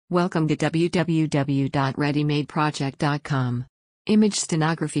Welcome to www.readymadeproject.com. Image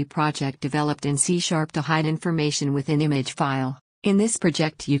stenography project developed in C# to hide information within image file. In this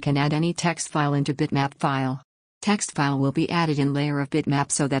project you can add any text file into bitmap file. Text file will be added in layer of bitmap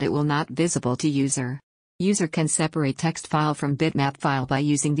so that it will not visible to user. User can separate text file from bitmap file by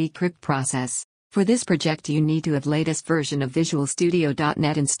using decrypt process. For this project you need to have latest version of Visual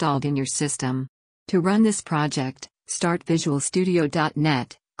Studio.net installed in your system. To run this project, start Visual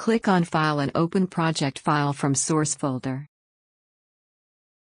Studio.net. Click on File and open Project File from Source folder.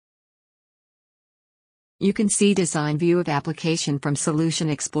 You can see Design View of Application from Solution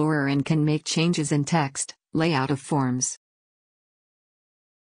Explorer and can make changes in text, layout of forms.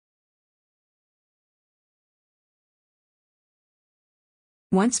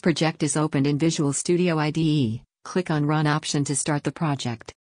 Once project is opened in Visual Studio IDE, click on Run option to start the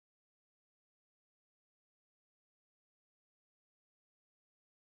project.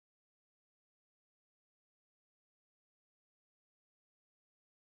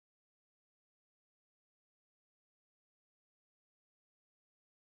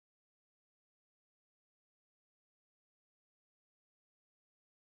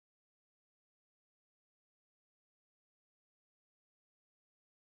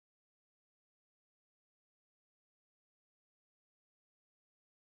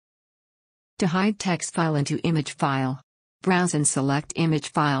 To hide text file into image file, browse and select image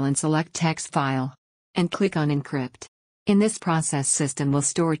file and select text file, and click on encrypt. In this process system will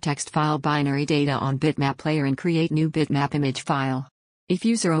store text file binary data on bitmap player and create new bitmap image file. If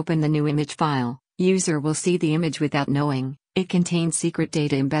user open the new image file, user will see the image without knowing, it contains secret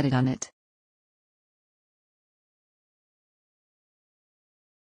data embedded on it.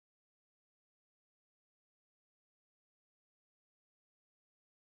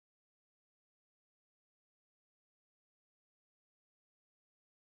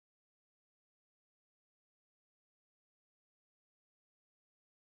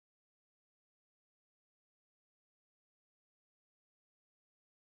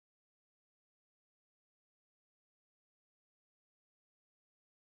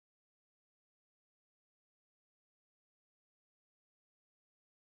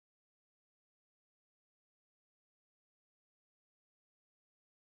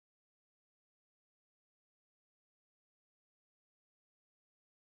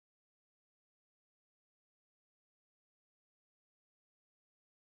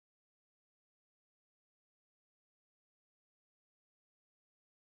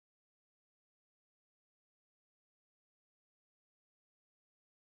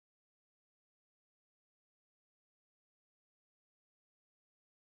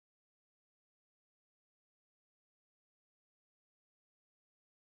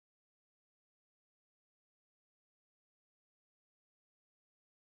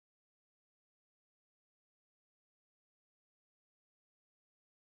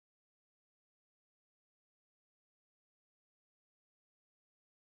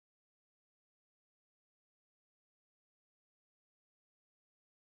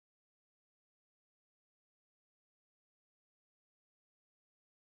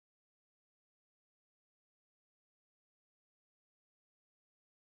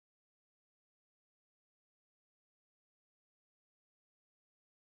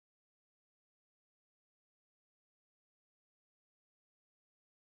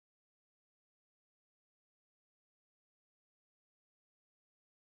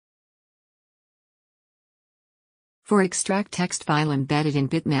 For extract text file embedded in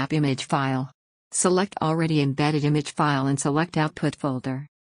bitmap image file, select already embedded image file and select output folder.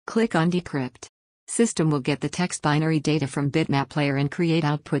 Click on decrypt. System will get the text binary data from bitmap player and create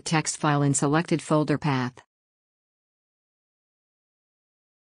output text file in selected folder path.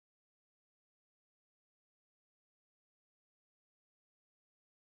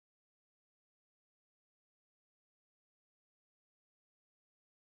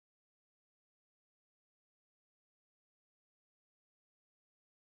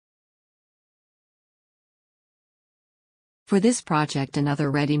 For this project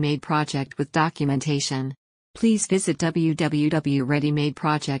another ready-made project with documentation, please visit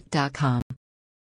www.readymadeproject.com.